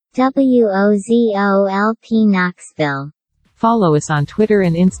WOZOLP Knoxville. Follow us on Twitter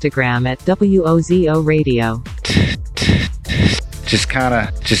and Instagram at WOZO Radio. Just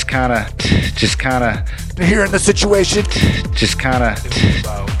kinda Hearing the situation, just kinda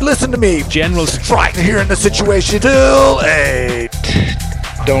listen to me. General strike. Hearing the situation till 8.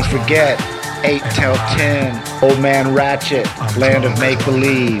 don't forget 8 till 10, Old Man Ratchet, Land of Make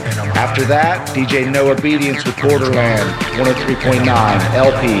Believe. After that, DJ No Obedience with Borderland, 103.9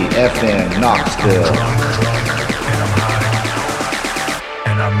 LP FM Knoxville.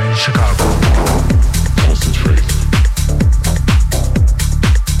 And I'm in Chicago. Concentrate.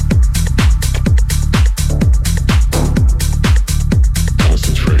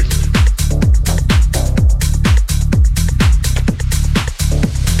 Concentrate.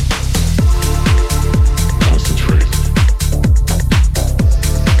 Concentrate.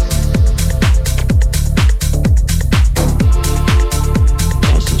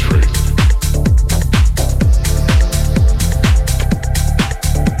 Concentrate.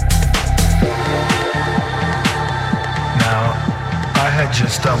 Now, I had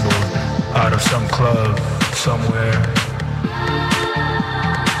just stumbled out of some club somewhere.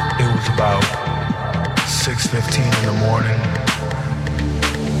 It was about 6:15 in the morning.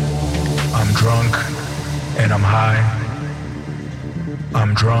 I'm drunk and I'm high.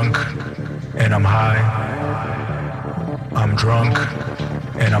 I'm drunk and I'm high. I'm drunk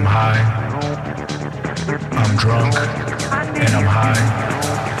and I'm high. I'm drunk and I'm high.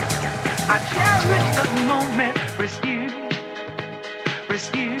 I cherish the moment with you,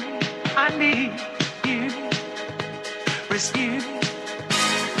 I need you, with you,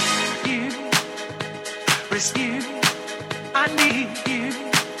 I need you.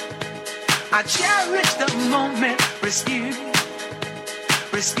 I cherish the moment with you,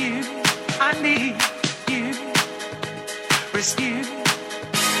 I need you, with you,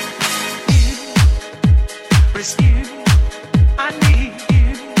 I need you.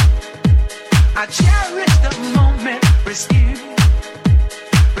 I cherish the moment with you,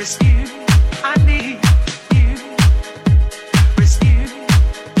 I need you, with you,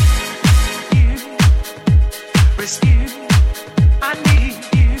 I need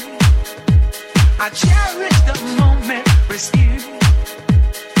you. I cherish the moment with you,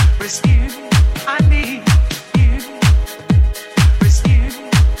 I need you,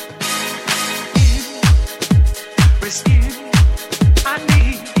 with you, I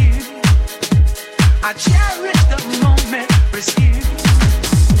need you. I cherish the moment with you,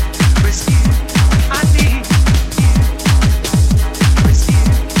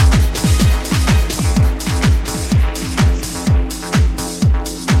 I need you, with you.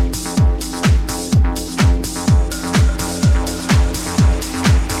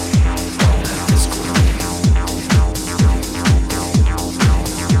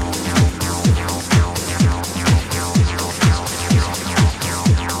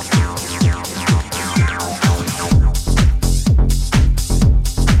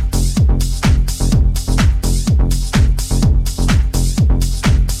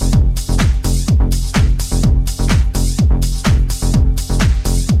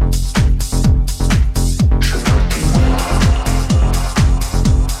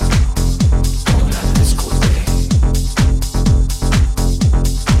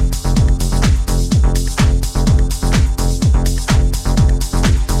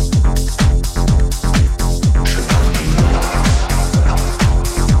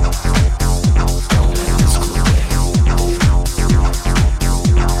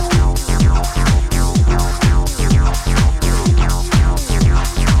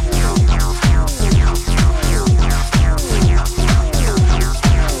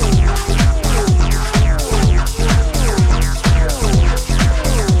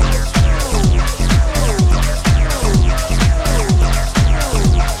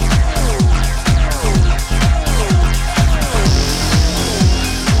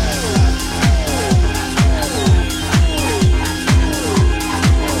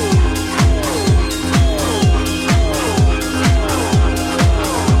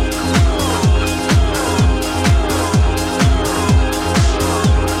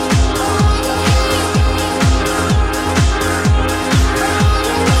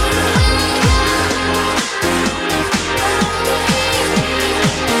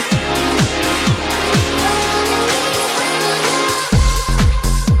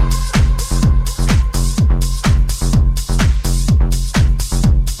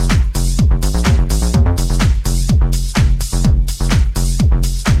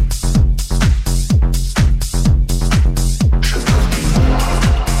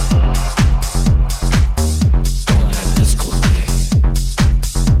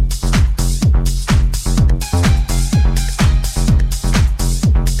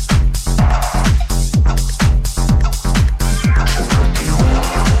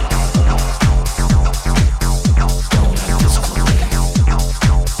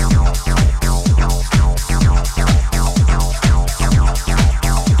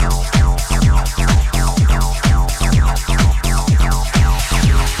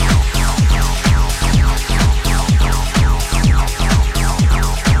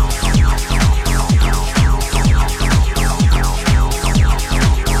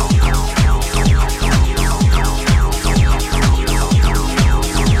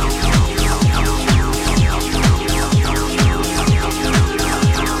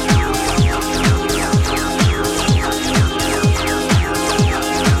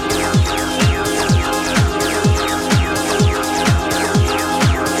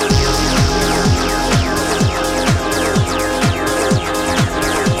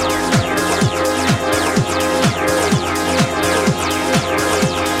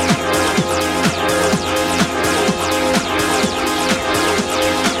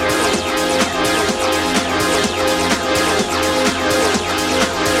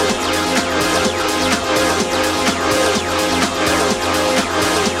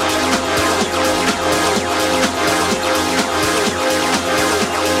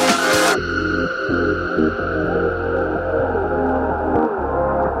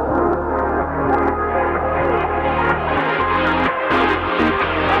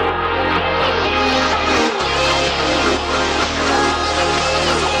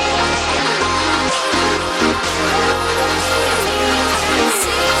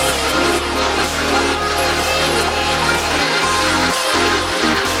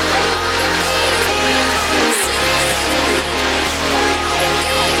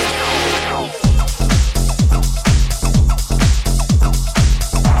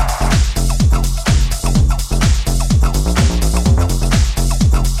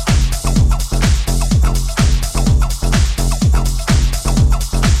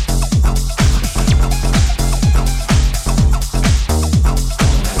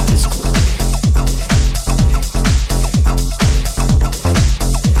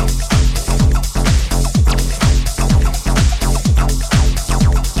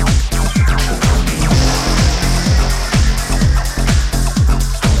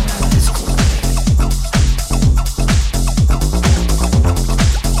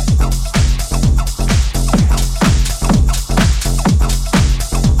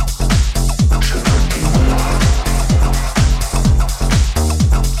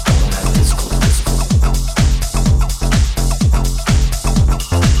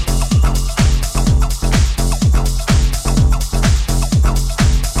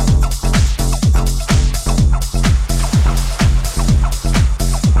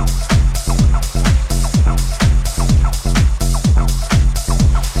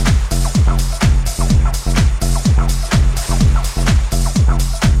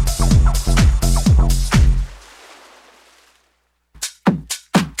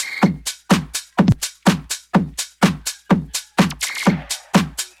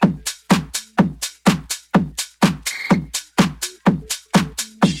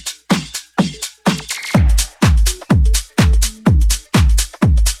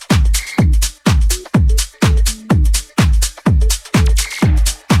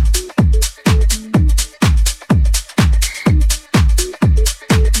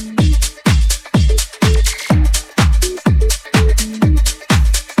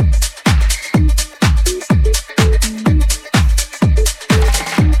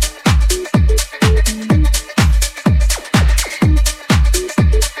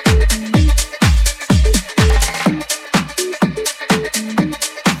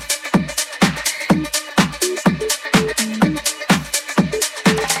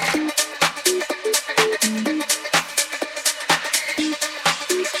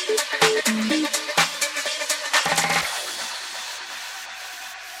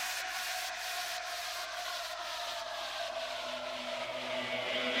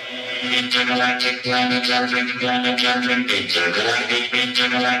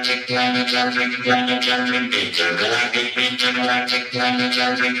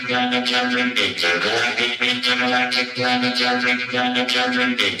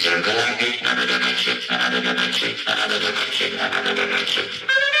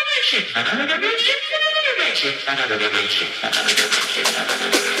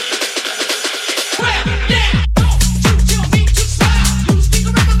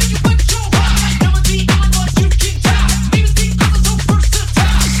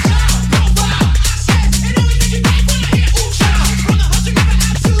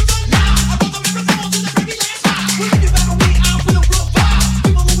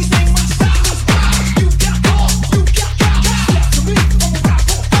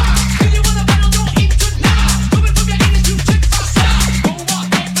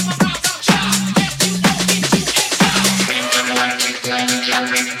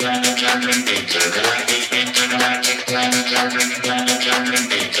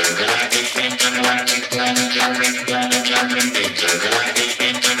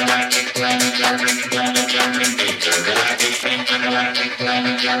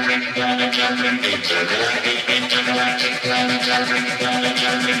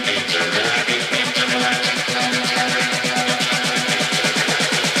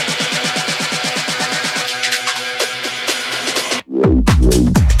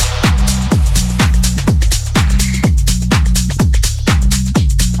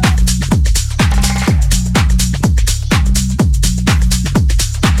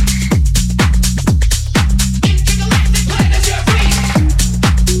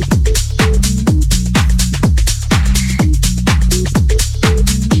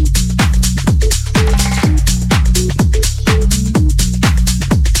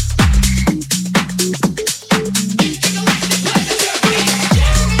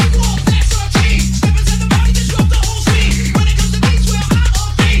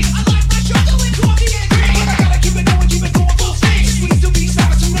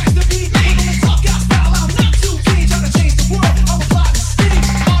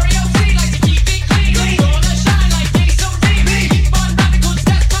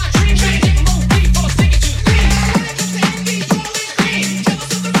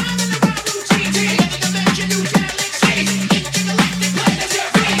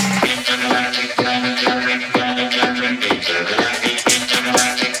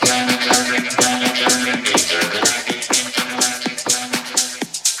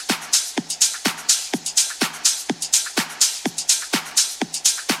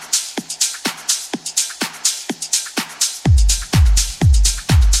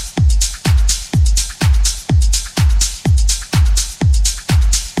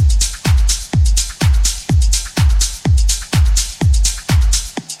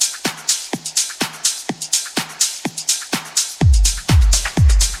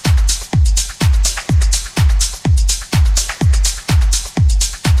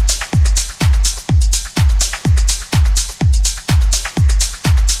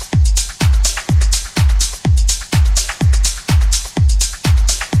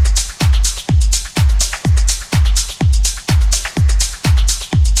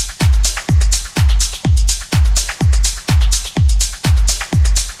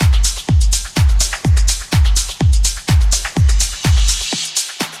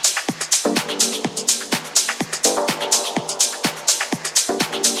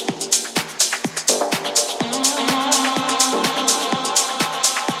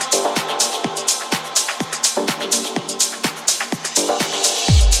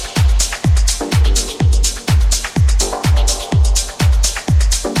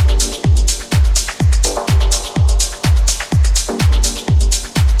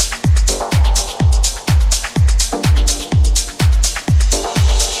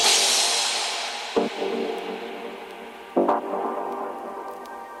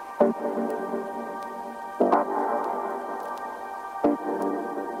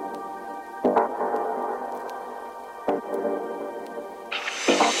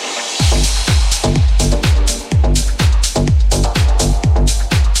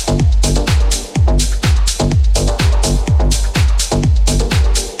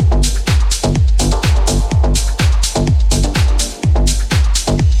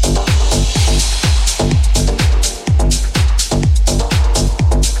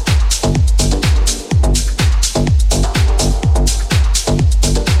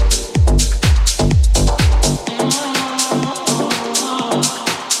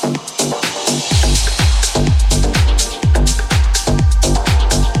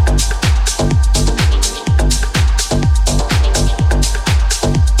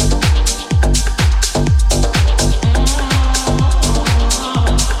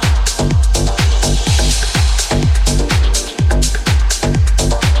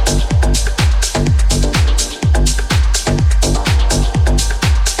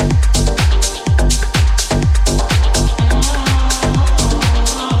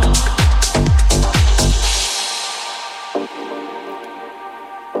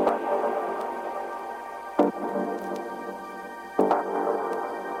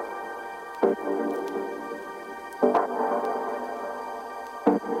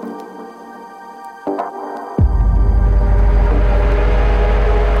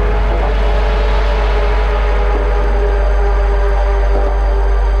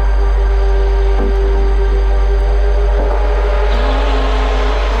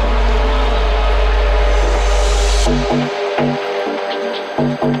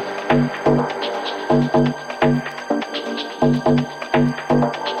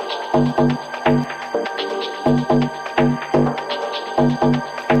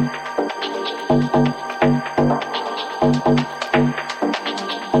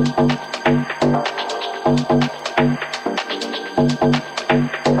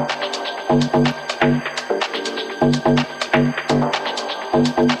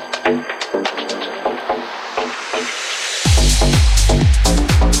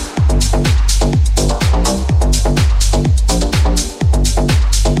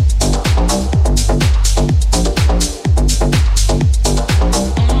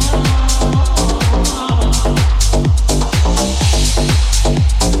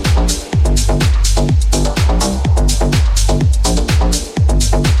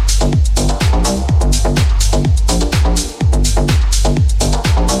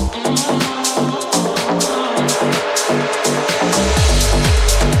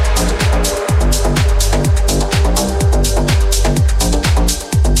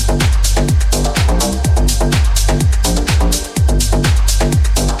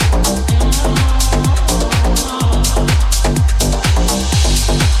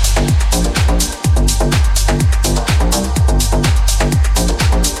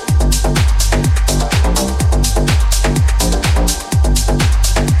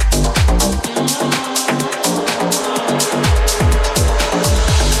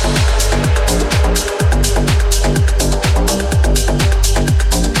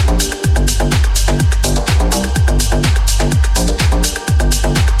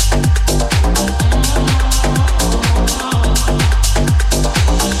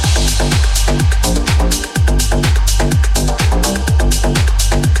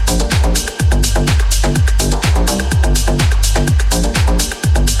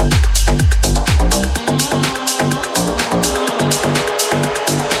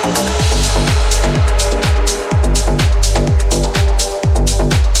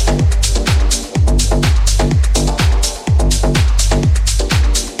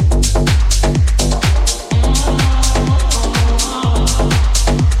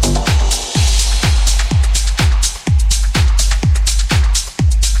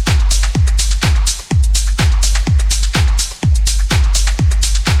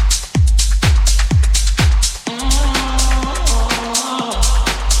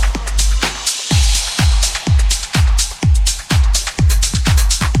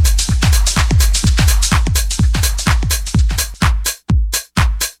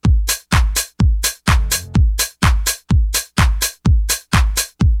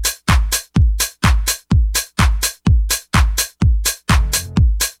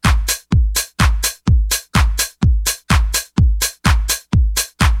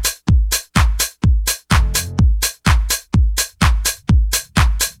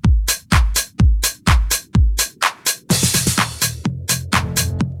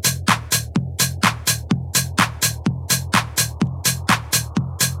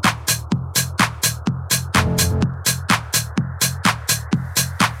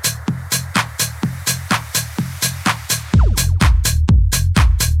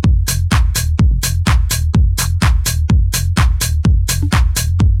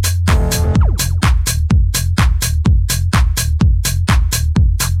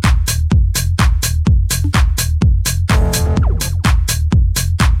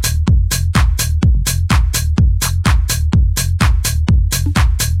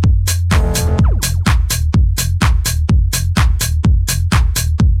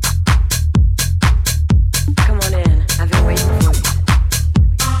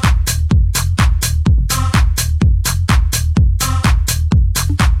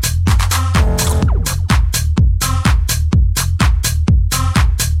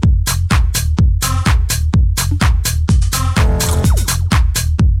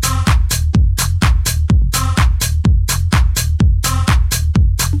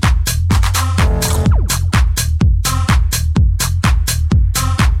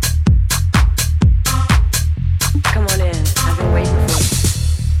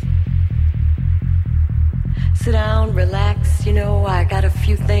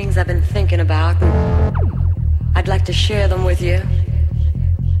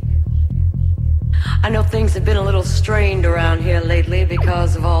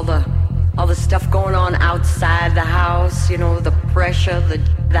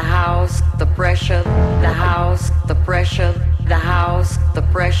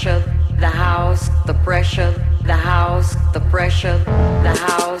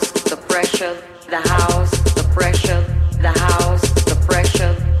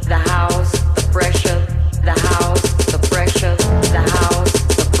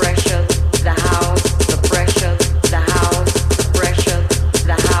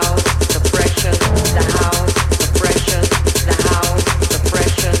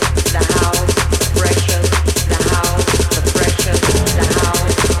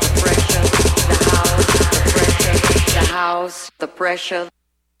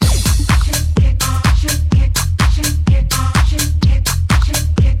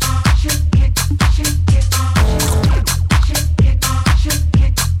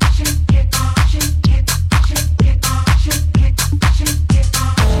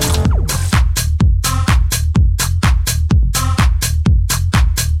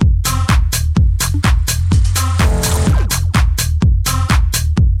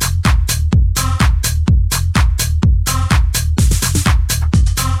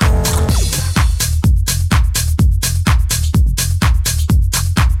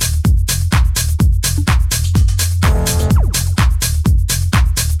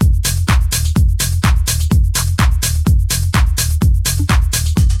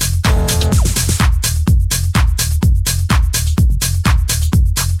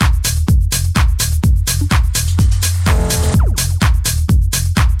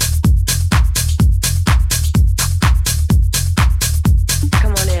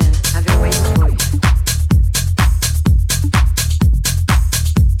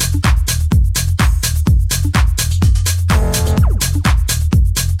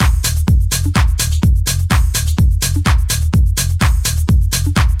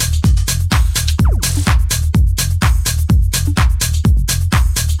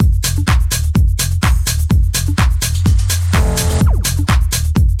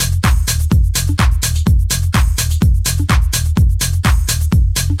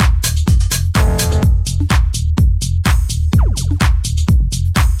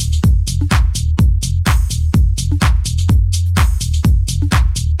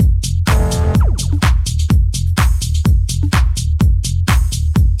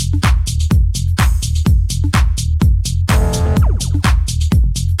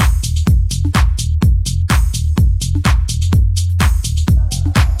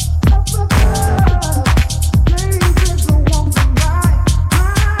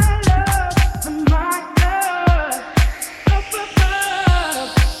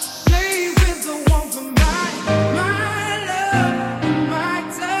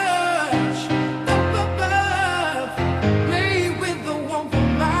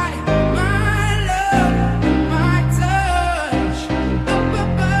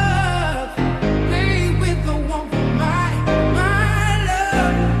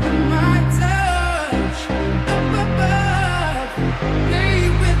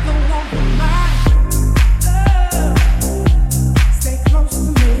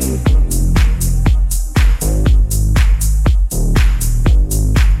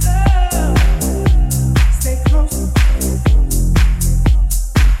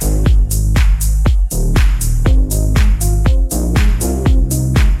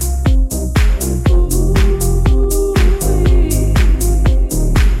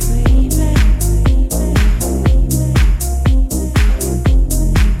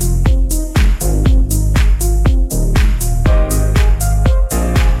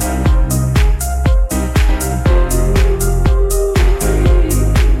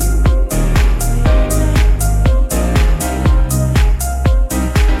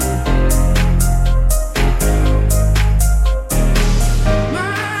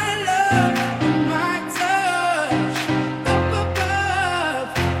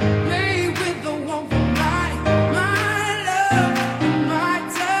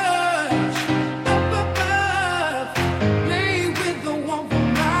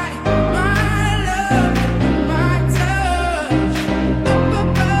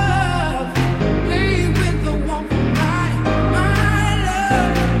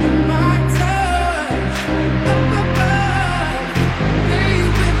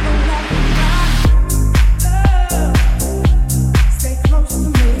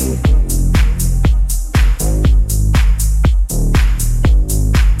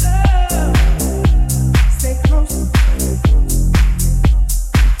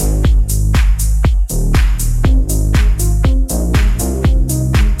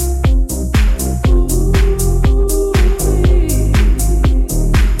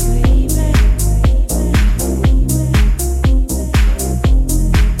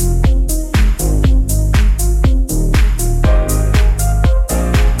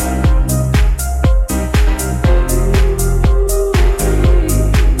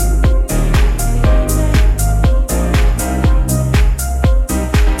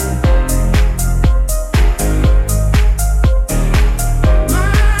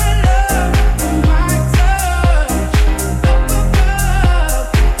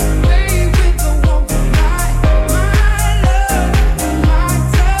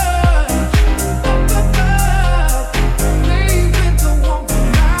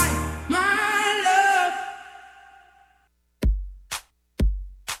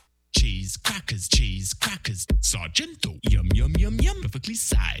 crackers, Sargento, yum yum yum yum, perfectly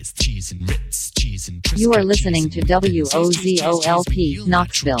sized cheese and Ritz, cheese and Triscuit. You are listening to WOZOLP,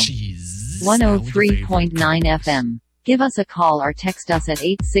 Knoxville, 103.9 FM. Give us a call or text us at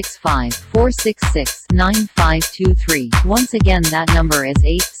 865-466-9523. Once again, that number is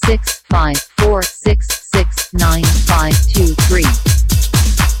 865-466-9523.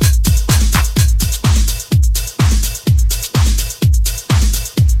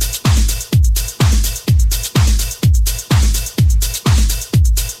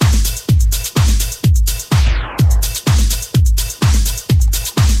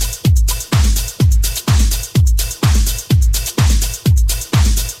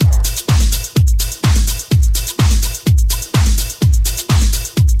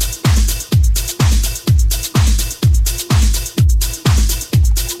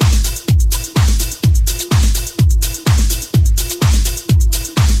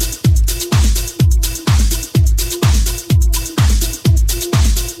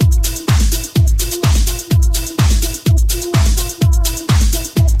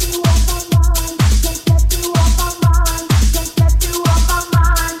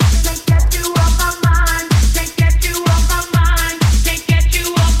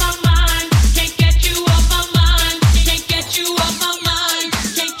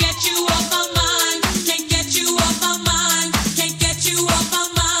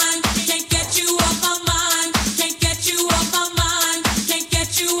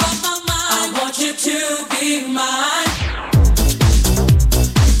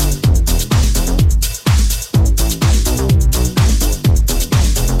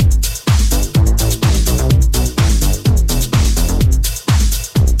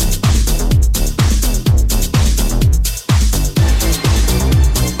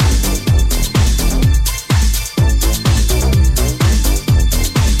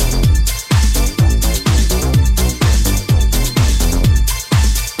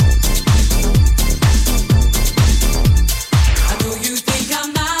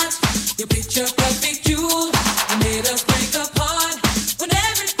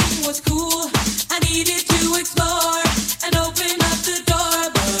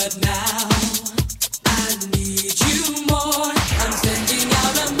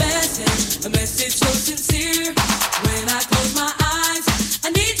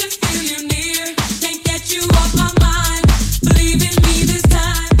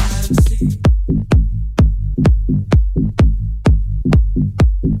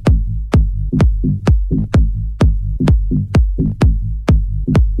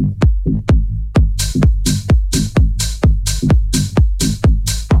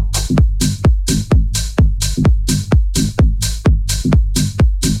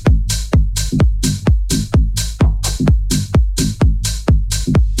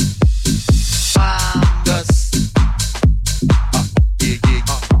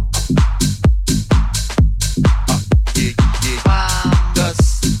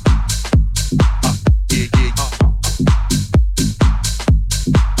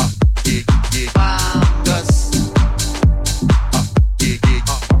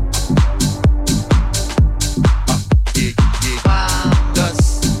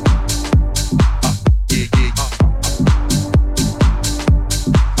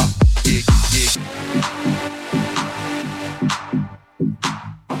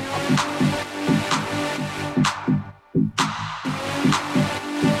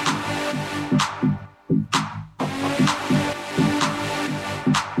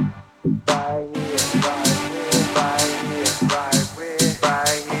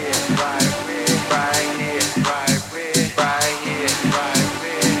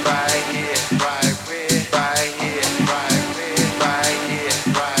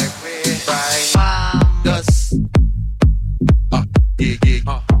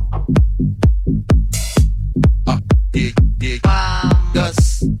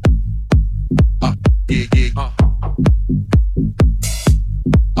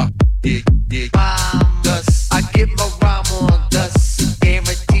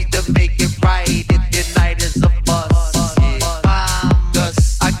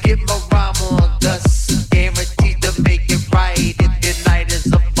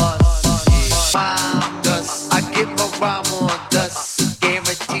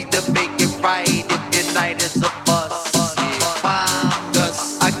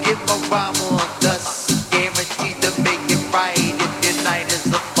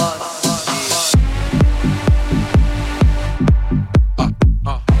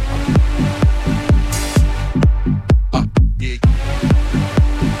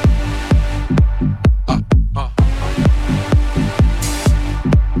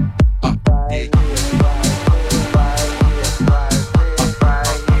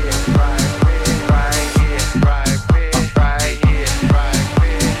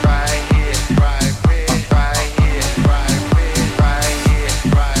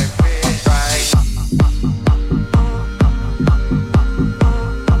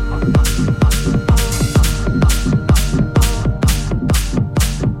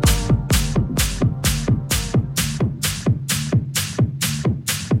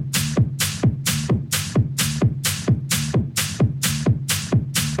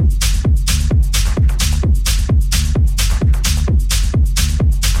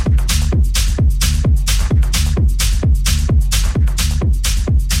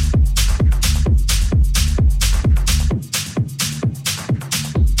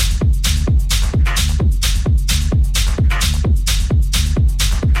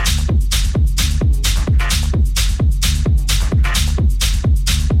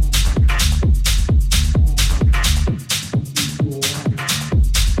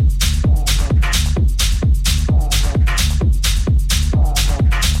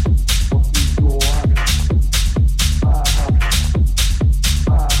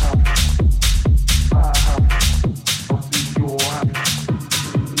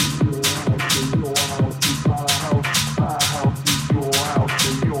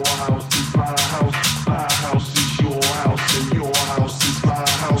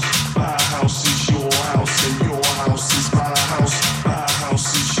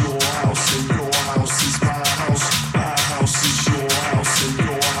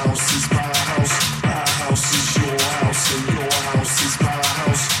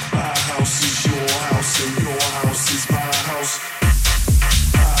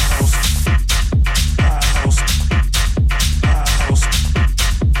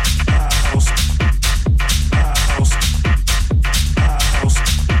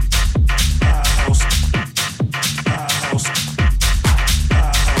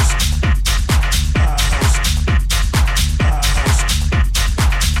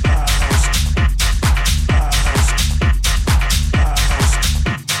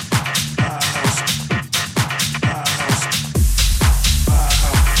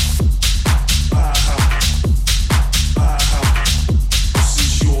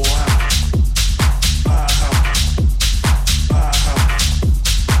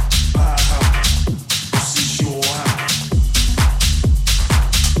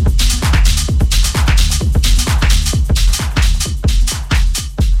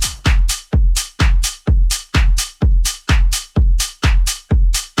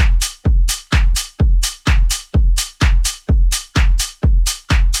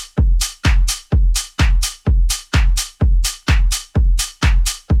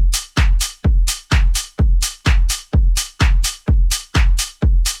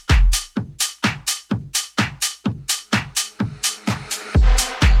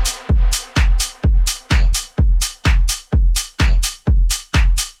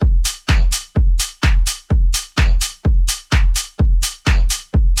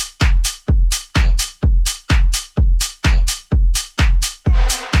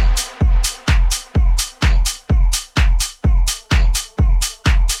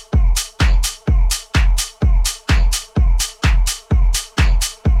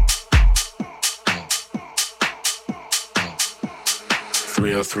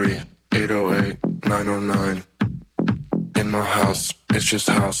 303-808-909. In my house, it's just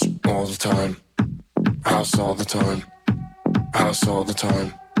house all the time. House all the time. House all the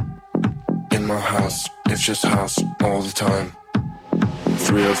time. In my house, it's just house all the time.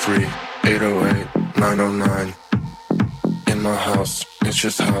 303-808-909. In my house, it's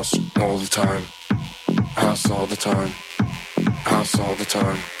just house all the time. House all the time. House all the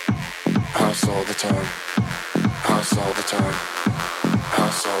time. House all the time. House all the time.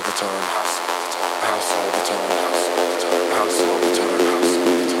 House all the time. House all the time. House all the time.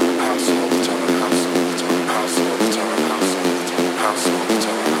 House all the time. House all the time. House all the time. House all the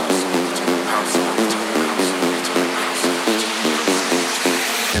time. House all the time.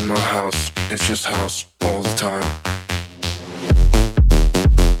 In my house, it's just house all the time.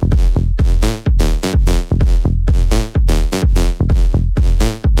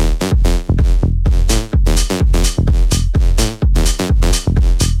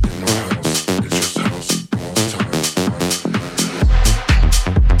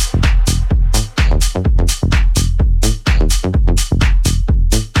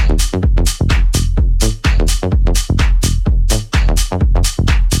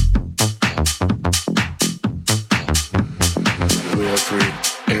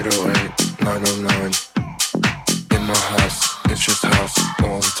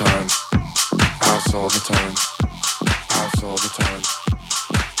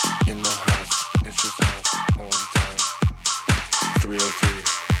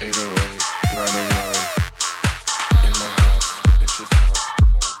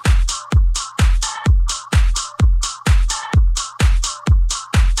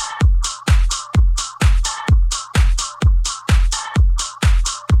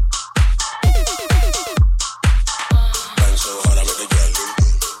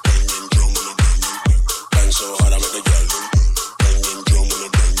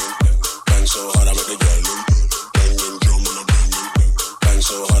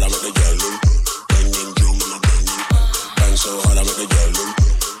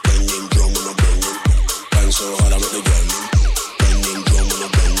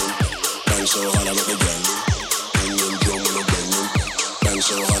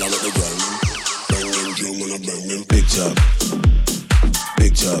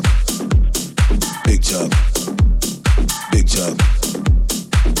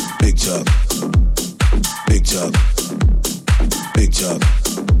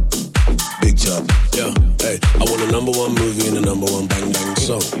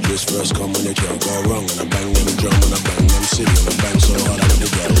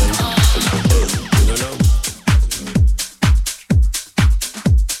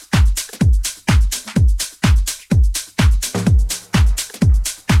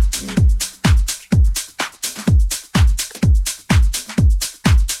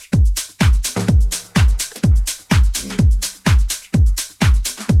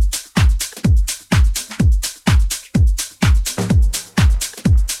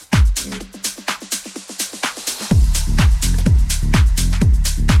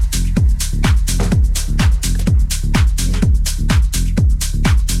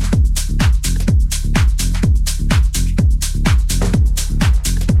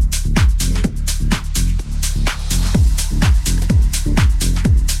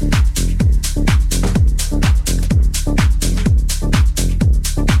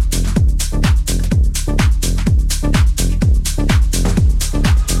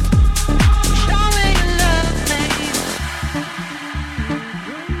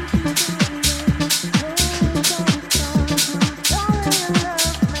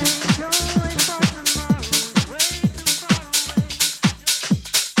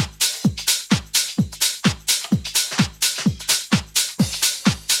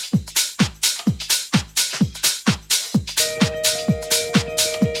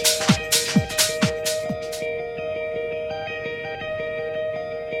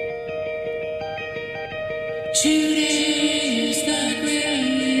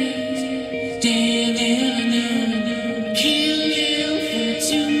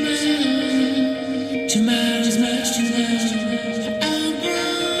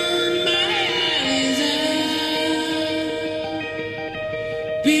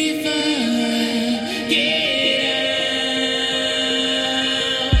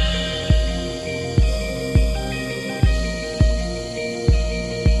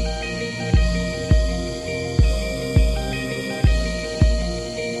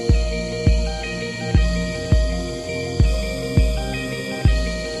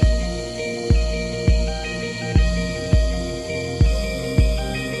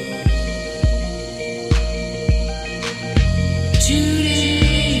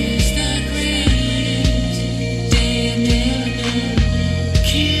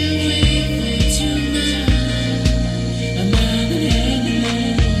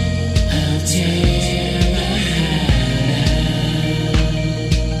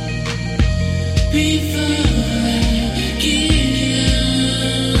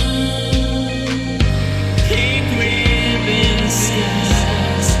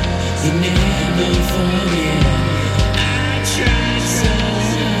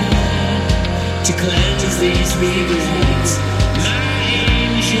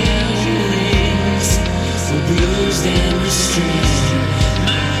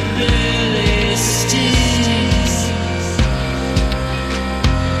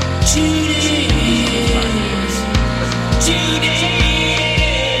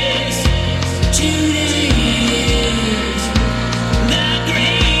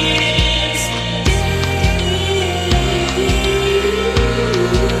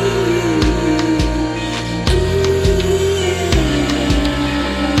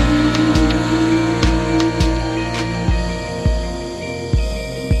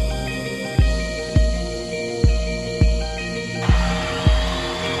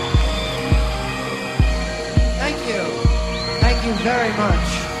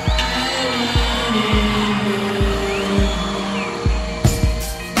 much.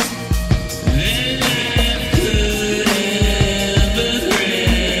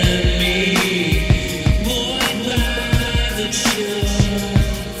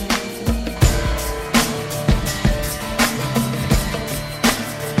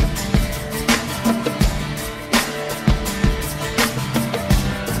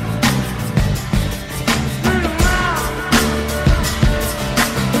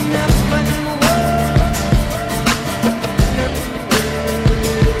 Never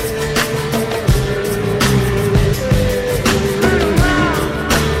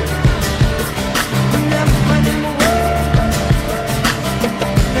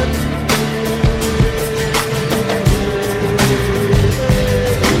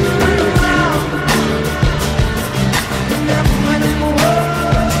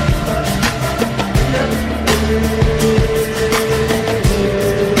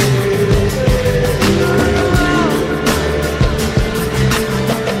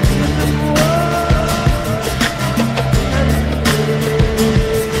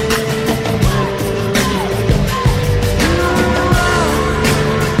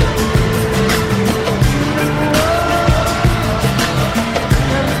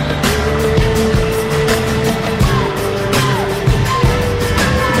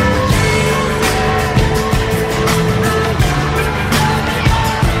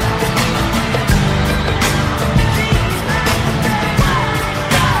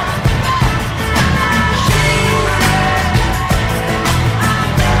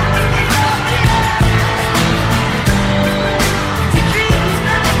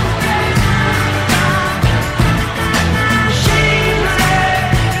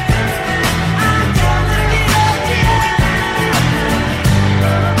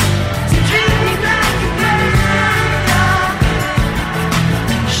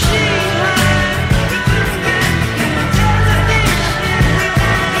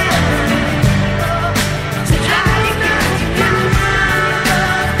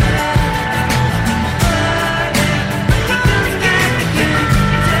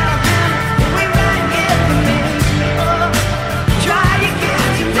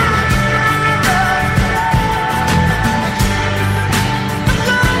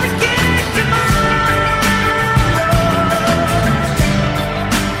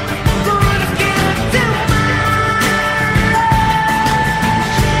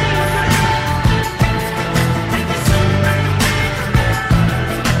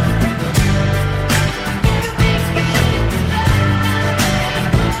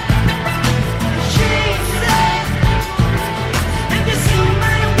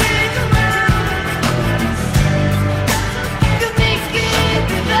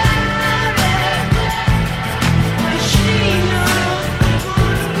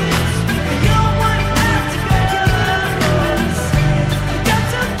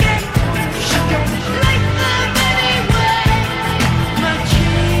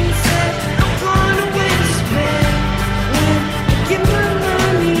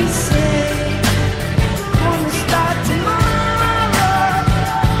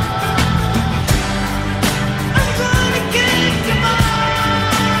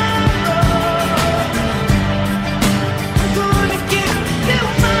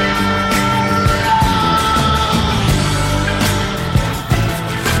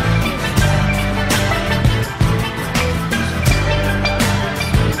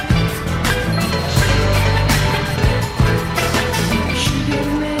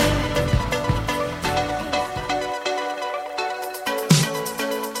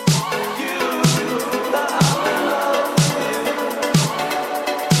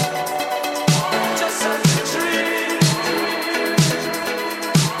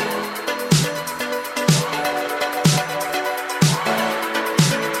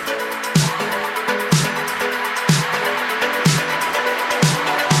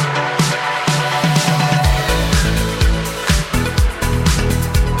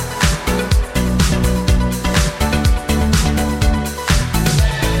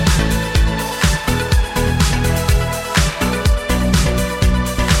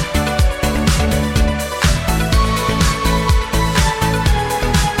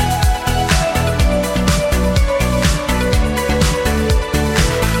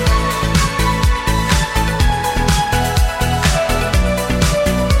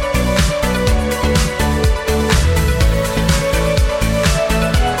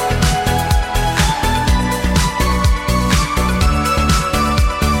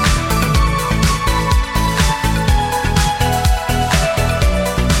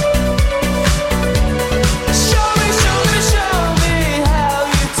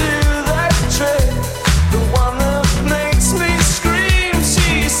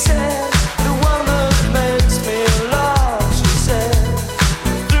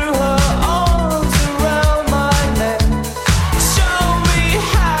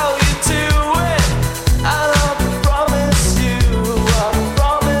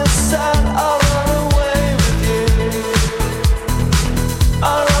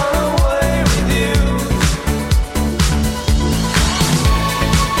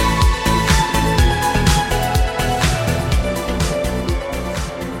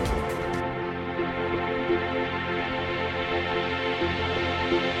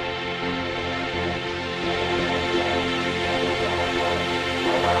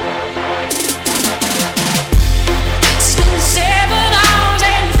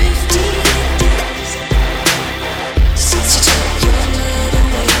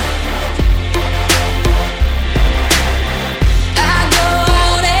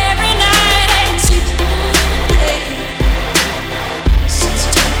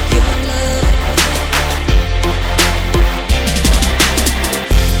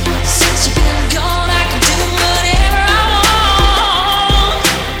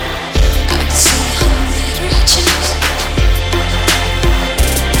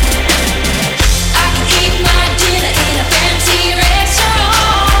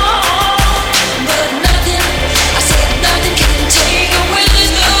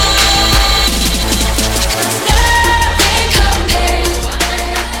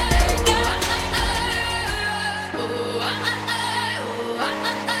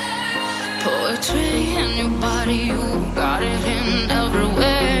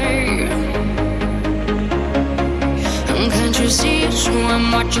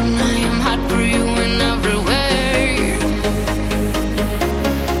watching, I am hot for you in every way.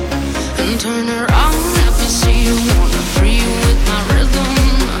 And turn around, let me see you, wanna free you with my rhythm.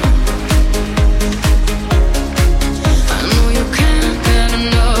 I know you can't get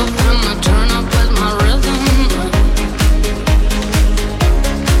enough when I turn up with my rhythm.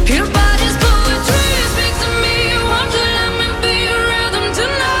 Your body's poetry, speak to me, won't you let me be your rhythm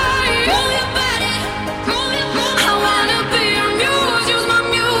tonight? Move your body, move your body. I wanna be your muse, use my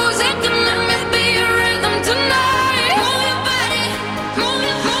music and let me be your rhythm tonight. Move your body, move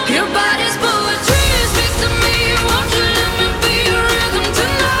your body. Your body's poetry, speak to me, won't you let me be your rhythm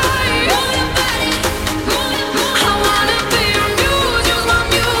tonight? Move your body, move your body. I wanna be your muse, use my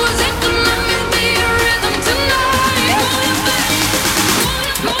music and let me be your rhythm tonight. Move your body,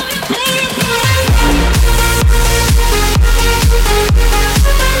 move your body.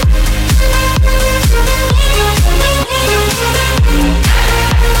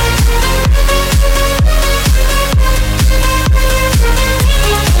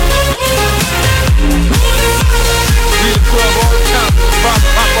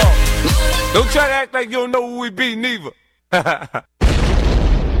 Don't try to act like you don't know who we be, neither. Go,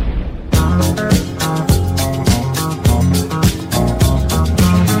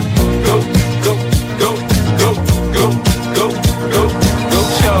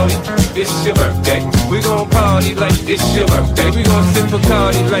 shorty, it's your birthday. We gon' party like it's your birthday. We gon' sip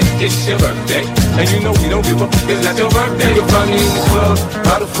Bacardi like it's your birthday. And you know we don't give up, it's not your birthday. You'll find me in the club,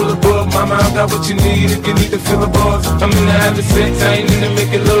 bottle full of bug. Mama, I got what you need if you need to fill the bars. I'm in the having sex, I ain't in the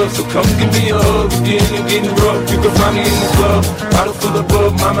making love. So come give me a hug if you're in the getting rough. You can find me in the club, bottle full of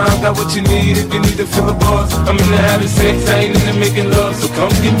bug. Mama, I got what you need if you need to fill the bars. I'm in the having sex, I ain't in the making love. So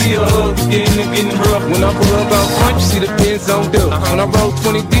come give me a hug if you're in the getting rough. When I pull up out front, you see the Benz on dub. When I roll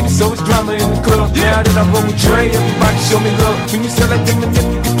 20 deep, so it's drama in the club. Now that I roll with Dre, everybody show me love. When you sell like them and them,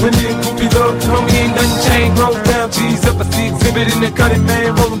 you get plenty of groupie love. Homie, ain't nothing changed, roll down, G's up. I see exhibit in the cutting,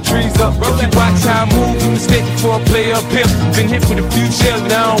 man, rollin' trees up. If you watch how I move, you mistake before I play up here. Been hit with a few shells,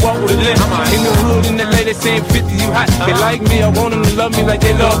 now I don't walk with a limp. In the hood, in the lady saying 50, you hot. They like me, I want them to love me like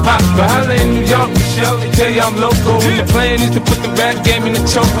they love pop. But holla in New York, Michelle, they tell you I'm local. And the plan is to put the rap game in the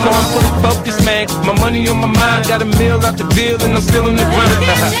choke. So I'm fully focused, man. My money on my mind, got a meal out the deal, and I'm still in the grind.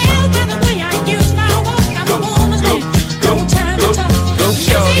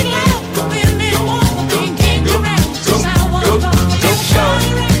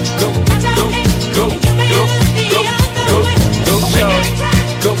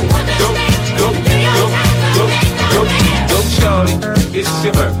 Go, shorty. It's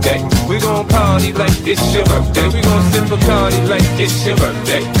your birthday. We gon' party like it's your birthday. We gon' sip Bacardi like it's your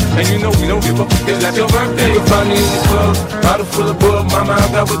birthday. And you know we don't give up, it's not your birthday. You'll find me in the club, bottle full of bug. Mama,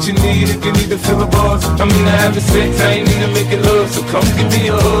 I got what you need if you need to fill the bars. I'm in the having sex, I ain't in the making love. So come give me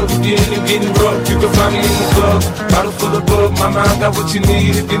a hug if you're in the getting rough. You can find me in the club, bottle full of bug. Mama, I got what you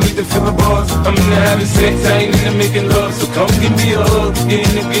need if you need to fill the bars. I'm in the having sex, I ain't in the making love. So come give me a hug if you're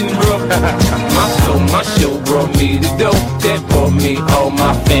in the getting rough. My flow, my show brought me the dough that brought me all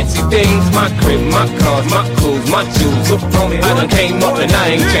my fancy things. My crib, my cars, my clothes, my jewels. Look on me, I done came up and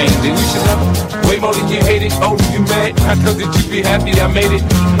I ain't changing. You should love it way more than you hate it. Oh, you mad? How come that you be happy I made it?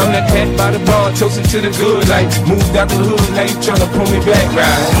 I'm that cat by the bar, toasting to the good. Like, moved out the hood, now you tryna pull me back,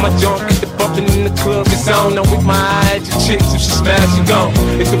 right? My joint get the bumping in the club, it's on. I'm with my eyes, your chicks, if she smash, she gone.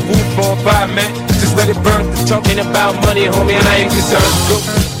 It's the roof on fire, man. Just let it burn. Talking about money, homie, and I ain't concerned. Go,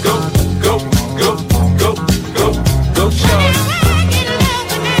 go, go, go, go, go, go, shorty.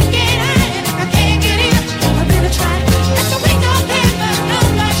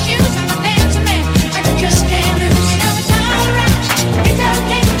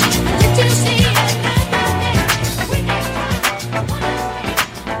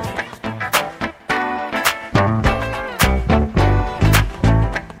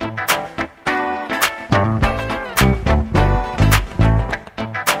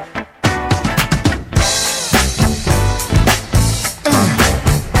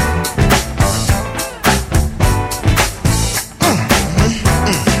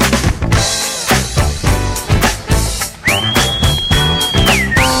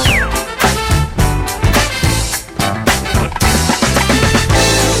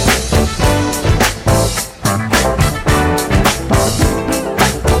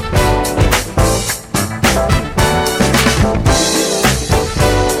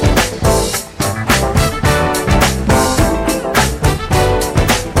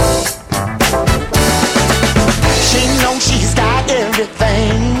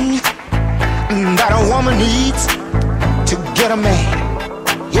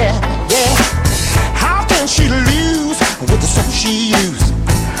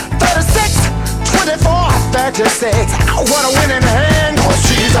 I just say, oh, what a winning hand, 'cause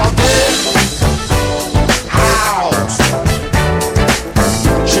she's a big house.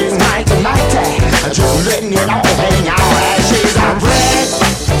 She's nighty, just letting it all hang out. And she's a brick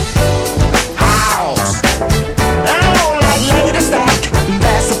house. I don't like lady stack,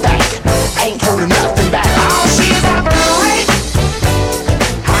 that's a fact. Ain't holding nothing back. Oh, she's a brick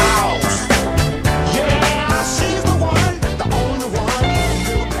house. Yeah, she's the one, the only one.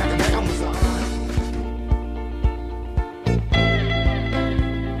 Little black and Amazon.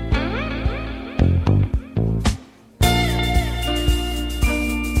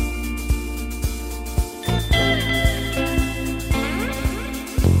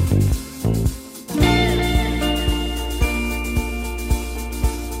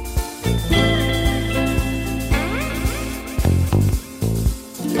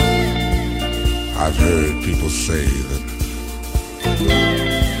 I've heard people say that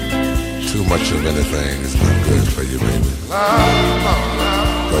too much of anything is not good for you, baby.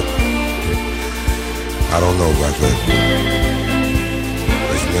 But I don't know about that.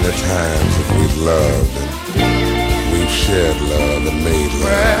 As many times as we've loved and we've shared love and made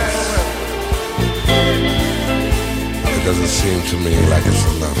love, it doesn't seem to me like it's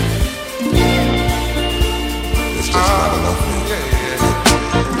enough. It's just not enough, baby.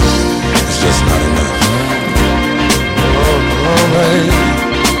 It's just not enough. Oh, baby.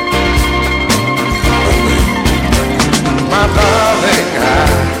 My darling, I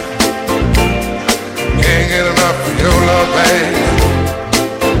can't get enough of your love, baby.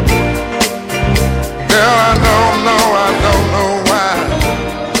 Girl, I don't know why.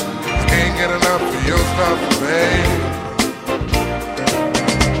 I can't get enough of your stuff, baby.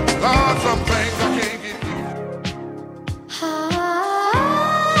 Lord, some things I can't get used.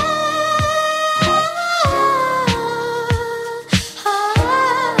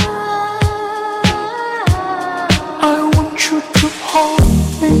 I want you to hold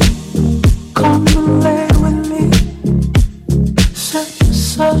me, come and lay with me, set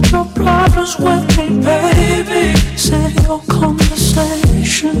aside your problems with me, baby. Save your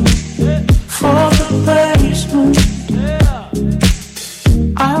conversation for the basement.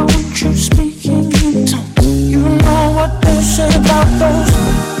 I want you speaking in tongues. You know what they say about those.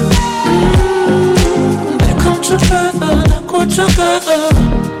 They come together, they go together.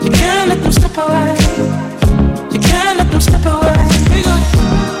 You can't let them slip away. You can't let them slip away.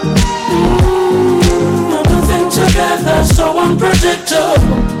 Everything together, so unpredictable.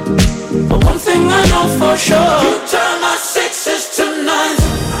 But one thing I know for sure, you turn my sixes to nines.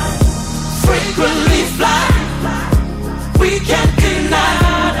 Frequently fly, we can't deny.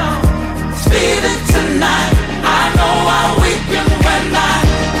 Speeding tonight, I know I weaken when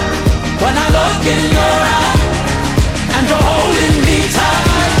I look in your eyes, and you're holding me tight.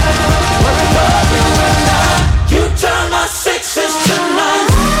 We're in love, you and I. You turn my sixes to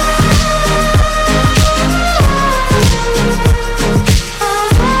nines.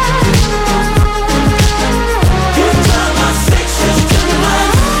 You turn my sixes to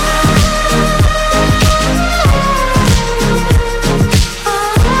nines.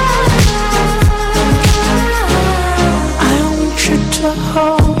 I want you to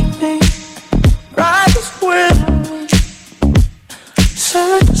hold me, ride with me,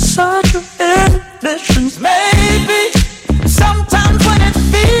 set aside your inhibitions. Maybe sometimes when it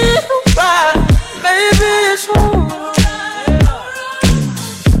feels right, maybe it's alright.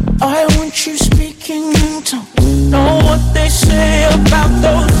 I want you speaking in tongues. Know what they say about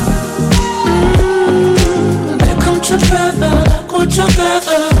those. They come together, they go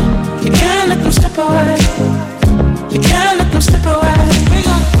together. You can't let them slip away. You can't let them slip away.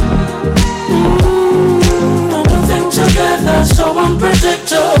 Everything together, so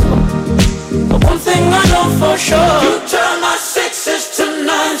unpredictable. But one thing I know for sure, you turn my sixes to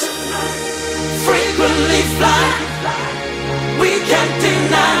nines. Frequently fly, we can't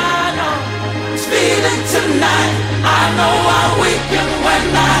deny. Speeding tonight, I know I weaken when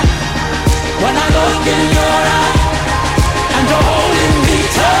I look in your eyes, and you're holding me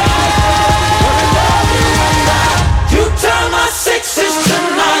tight. We're in love, you and I. You turn my sixes to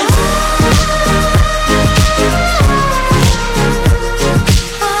nines.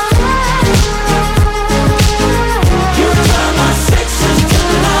 You turn my sixes to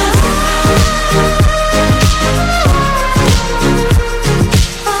nines.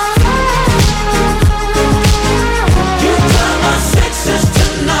 You turn my sixes to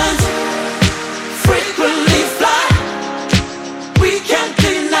nines. Frequently fly, we can't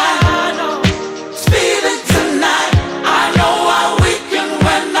deny. Speeding tonight, I know I weaken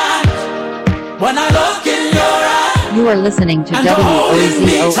when I look in your eyes. You are listening to And you're holding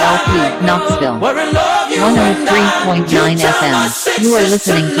me WOZOLP, tight. Knoxville. We're in love. 103.9 FM. You are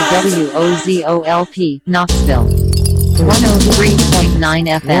listening to WOZOLP, Knoxville. 103.9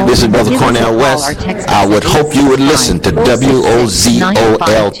 FM. This is Brother Cornell West. I would hope you would listen to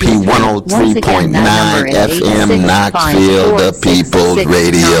WOZOLP 103.9 FM Knoxville, the People's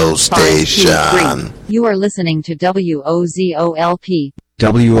Radio Station. You are listening to WOZOLP.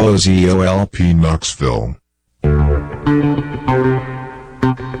 WOZOLP Knoxville.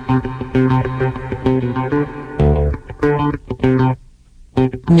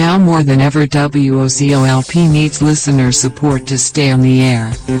 Now more than ever, WOZOLP needs listener support to stay on the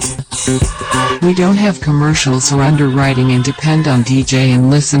air. We don't have commercials or underwriting and depend on DJ and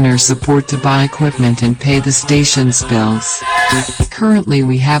listener support to buy equipment and pay the station's bills. Currently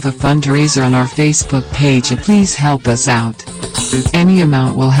we have a fundraiser on our Facebook page, and please help us out. Any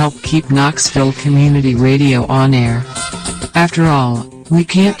amount will help keep Knoxville Community Radio on air. After all, we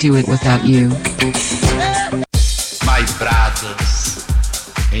can't do it without you. My brothers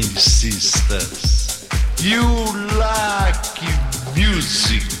and sisters, you like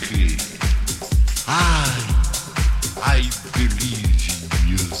music. I believe in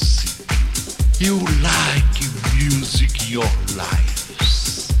music. You like music your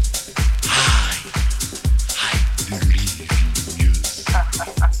lives. I believe in music.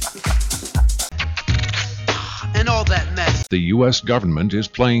 And all that mess. The U.S. government is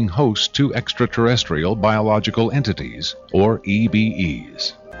playing host to extraterrestrial biological entities, or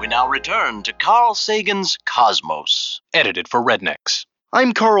EBEs. We now return to Carl Sagan's Cosmos, edited for Rednecks.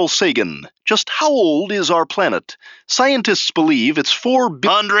 I'm Carl Sagan. Just how old is our planet? Scientists believe it's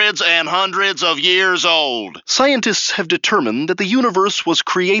hundreds and hundreds of years old. Scientists have determined that the universe was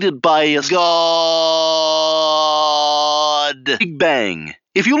created by a God. Big Bang.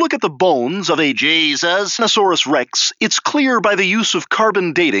 If you look at the bones of a Tyrannosaurus Rex, it's clear by the use of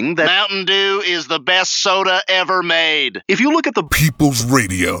carbon dating that Mountain Dew is the best soda ever made. If you look at the People's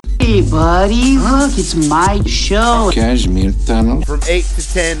Radio. Hey, buddy, look, it's my show. Cashmere Tunnel. From 8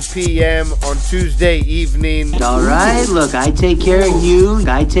 to 10 p.m. on Tuesday evening. All right, look, I take care of you,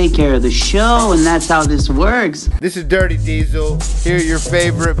 I take care of the show, and that's how this works. This is Dirty Diesel. Here are your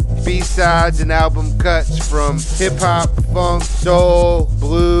favorite B-sides and album cuts from hip-hop, funk, soul,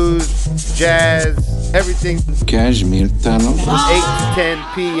 blues, jazz, everything. Cashmere Tunnel. From 8 to 10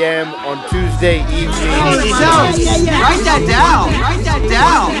 p.m. on Tuesday evening. Write that down. Write that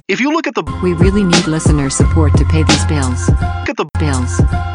down. If you look at the We really need listener support to pay these bills. Look at the bills.